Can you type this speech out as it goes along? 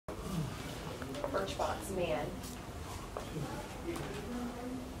Birchbox man.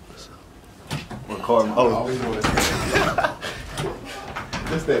 Record. Oh,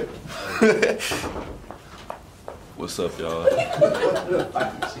 just that. What's up, y'all?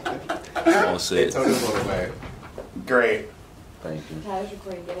 On set. Great. Thank you. Tyler's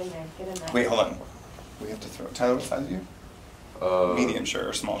recording. Get in there. Get in there. Wait, hold on. We have to throw. Tyler, what size are you? Medium shirt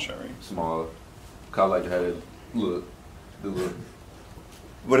or small shirt? Right? Small. Cause I like to have it look. The look.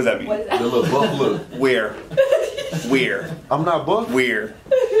 What does that mean? What is that? The little buff look. Where? Where? I'm not buff. Where?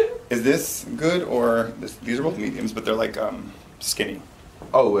 Is this good or these are both mediums, but they're like skinny.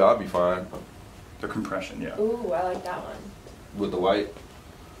 Oh well, I'll be fine. They're compression, yeah. Ooh, I like that one. With the white.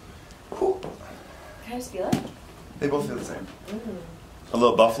 Cool. Can I just feel it? They both feel the same. Mm. A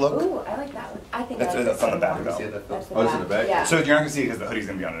little buff look. Ooh, I like that one. I think That's, I like that's on the back one. though. That's the Oh, it's in the back? Yeah. So you're not gonna see it because the hoodie's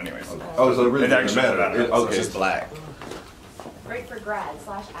gonna be on it anyways. Oh, so it really It doesn't actually matter. doesn't matter. Okay. It's just black. Great for grads /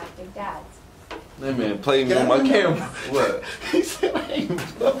 active dads. Hey man, play me on my camera. What? He said I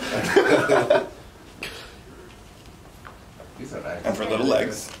ain't buff. And for little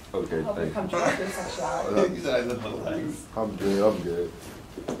legs. Okay, Help you thank come you. to your sexuality. You said I said little legs. I'm good. I'm good.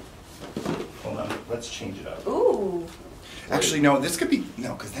 Hold on. Let's change it up. Ooh. Actually, no. This could be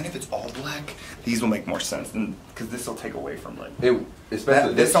no, because then if it's all black, these will make more sense. Because this will take away from like.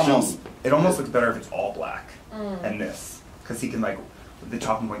 Especially This almost. shoe. It almost looks better if it's all black. Mm. And this, because he can like. The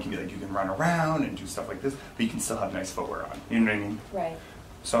talking point can be like you can run around and do stuff like this, but you can still have nice footwear on. You know what I mean? Right.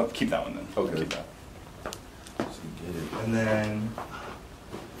 So keep that one then. Okay. Keep that. And then.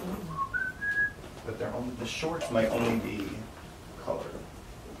 But they're only the shorts might only be colored.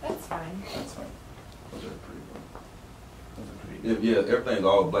 That's fine. That's fine. Those are pretty good. Those are pretty If, yeah, everything's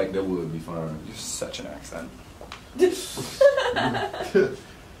all black, that would be fine. You're such an accent.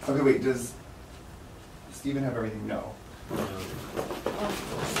 Okay, wait, does Steven have everything? No.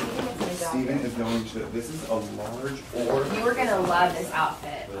 Steven is going to, this is a large or... You were gonna love this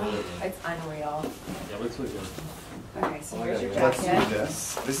outfit. It's unreal. Yeah, looks good. Okay, so here's your Let's do jacket.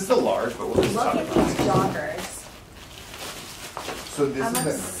 this. This is a large, but we'll just Look talk at about these it. joggers. So this I'm is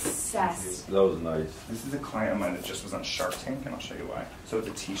obsessed. That was nice. this is a client of mine that just was on Shark Tank, and I'll show you why. So it's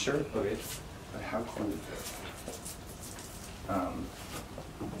a t-shirt. Okay. But how cool is this?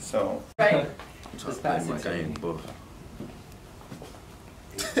 So... Right? Just like I ain't buff.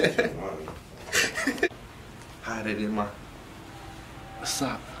 Hide it in my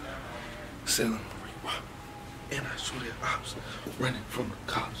sock. Selling and I shoot at ops running from the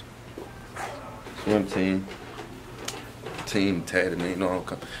cops. Swim team tatted me, you know.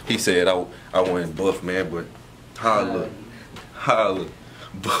 He said I wasn't buff, man, but holla,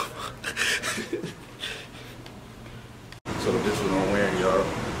 buff. So this is what I'm wearing, y'all.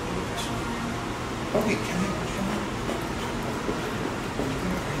 Okay, can I...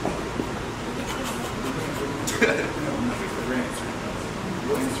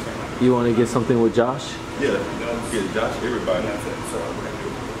 You want to get something with Josh? Yeah, Josh, everybody. That's it. So we're gonna do.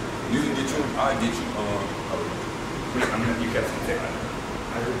 You can get you. I get you. You guys can say that.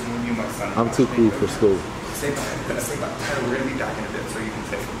 I redeem you, my son. I'm too cool for school. Say bye. Say bye. Tyler, we're gonna be back in a bit, so you can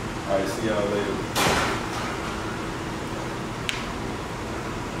say. All right, see y'all later.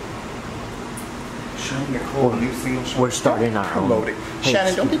 Shannon Nicole, new single. We're starting our own. Promoting. Hey,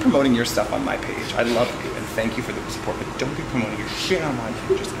 Shannon, don't be promoting your stuff on my page. I love you and thank you for the support, but don't be promoting your shit on my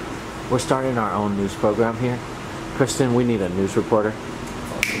page. Just We're starting our own news program here. Kristen, we need a news reporter.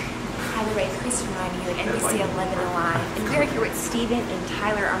 Hi, the Race, Kristen Ryan here at NBC 11 Alive. And we're here with Steven and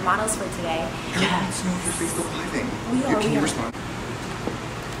Tyler, our models for today. yeah, it's no your Facebook Live thing. We are, Can we you are. respond?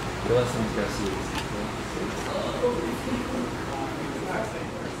 The last time you guys see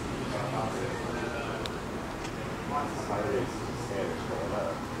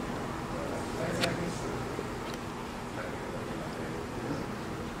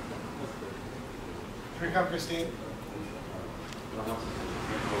Here you come, Christine.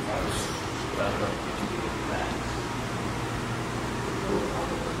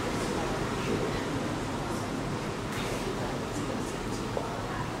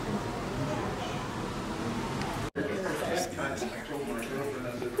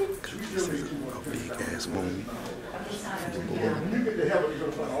 Ass movie.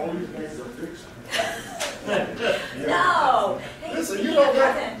 No. Hey, listen, you know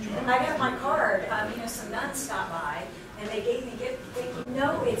that. I got my card. Some nuns stopped by and they gave me gift.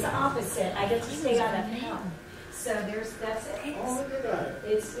 No, it's the opposite. I get to stay out of town. So that's it.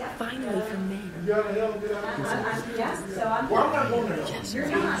 It's yeah. Finally from me. Yeah. So I'm. Well, I'm not going there. You're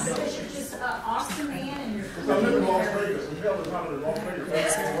not because you're just Austin man and you're. I live in Las Vegas. The hell is not in Las Vegas.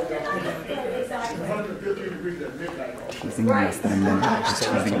 Exactly. 115 degrees at midnight. She's thinking less than a minute. She's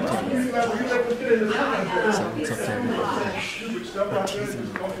trying to think about it. stuff out there, just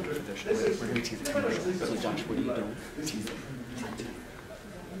don't do it. We're gonna tease the commercial. So Josh, what are you doing? Tease it.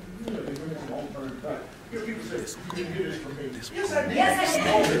 This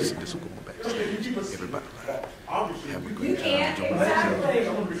will go backstage. Everybody have a great time.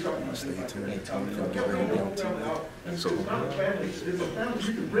 Stay tuned. Get ready to be on TV. So,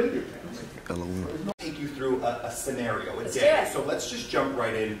 Take you through a scenario, a Let's do day. it. So let's just jump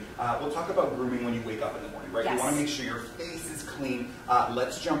right in. We'll talk about grooming when you wake up in the morning, right? Yes. You want to make sure your face is clean.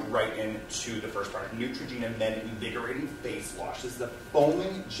 Let's jump right into the first part. Neutrogena Men Invigorating Face Wash. This is a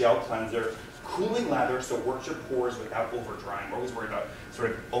foaming gel cleanser, cooling lather, so it works your pores without over drying. We're always worried about sort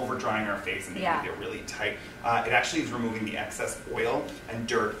of over drying our face and making it get really tight. It actually is removing the excess oil and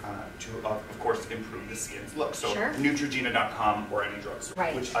dirt to, of course, improve the skin's look. So Neutrogena.com or any drugstore,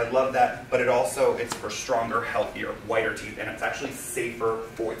 which I love that. But it's for stronger, healthier, whiter teeth, and it's actually safe for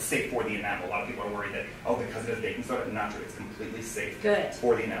the enamel. A lot of people are worried that, oh, because it has baking soda, not true. It's completely safe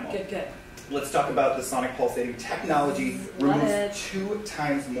for the enamel. Good. Let's talk about the sonic pulsating technology. Removes 2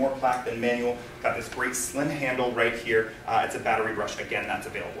 times more plaque than manual. Got this great slim handle right here. It's a battery brush. Again, that's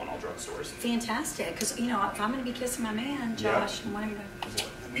available in all drugstores. Fantastic, because if I'm going to be kissing my man, Josh, I want him to.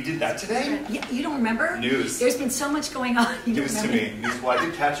 We did that today? Yeah, you don't remember? News. There's been so much going on. News to me. Well, I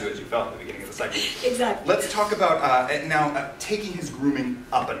did catch you as you felt at the beginning of the segment. Exactly. Let's talk about now taking his grooming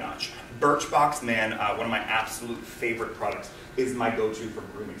up a notch. Birchbox Man, one of my absolute favorite products, is my go-to for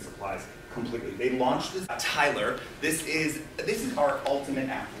grooming supplies. Completely. They launched this Tyler. This is our ultimate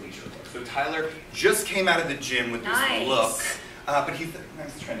athleisure look. So Tyler just came out of the gym with this look. But he's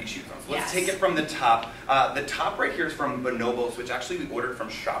nice trendy shoes on. So let's take it from the top. The top right here is from Bonobos, which actually we ordered from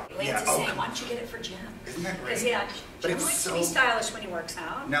Shop. Lance is saying, why don't you get it for Jim? Isn't that great? Because but Jim it's likes so to be stylish when he works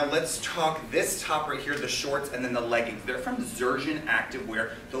out. Now let's talk this top right here, the shorts and then the leggings. They're from Zergen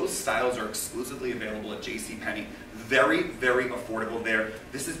Activewear. Those styles are exclusively available at JCPenney. Very, very affordable there.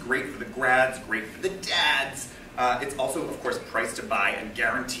 This is great for the grads, great for the dads. It's also, of course, priced to buy and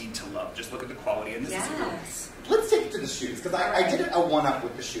guaranteed to love. Just look at the quality. And this is let's take it to the shoes, because I did a one-up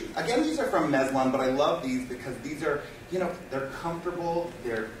with the shoes. Again, these are from Meslon, but I love these because these are, they're comfortable,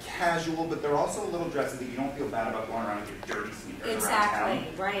 they're casual, but they're also little dresses that you don't feel bad about going around with your dirty sneakers around town.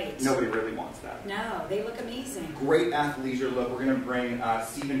 Right. Nobody really wants that. No, they look amazing. Great athleisure look. We're going to bring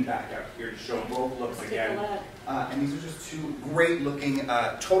Steven back out here to show both looks again. And these are just 2 great-looking,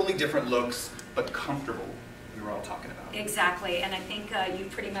 totally different looks, but comfortable. We were all talking about. Exactly, and I think you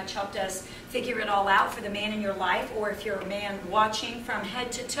pretty much helped us figure it all out for the man in your life, or if you're a man watching from head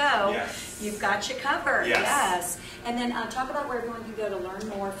to toe, you've got you covered. Yes. And then talk about where everyone can go to learn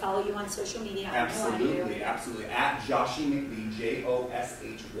more, follow you on social media. Absolutely. At Joshie McB,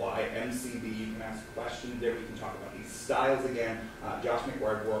 JOSHYMCB. You can ask questions there. We can talk about these styles again.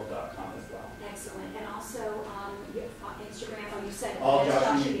 JoshMcBrideWorld.com as well. Excellent. And also Instagram, you said all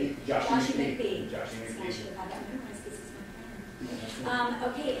Joshie McB. Joshie McB. I should have had that memorized because it's my phone.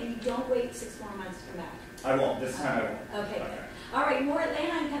 Okay, and you don't wait 6 more months to come back. I won't. This time I won't. Okay, good. All right, more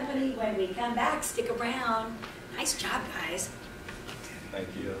Atlanta & Company when we come back. Stick around. Nice job, guys. Thank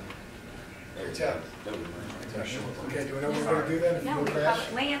you. Good job. Okay, do we know what we're going to do then? No,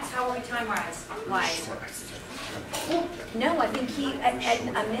 Lance, how are we time-wise? No, I think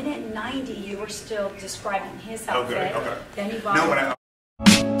at a minute 90, you were still describing his outfit. Okay. Then you bought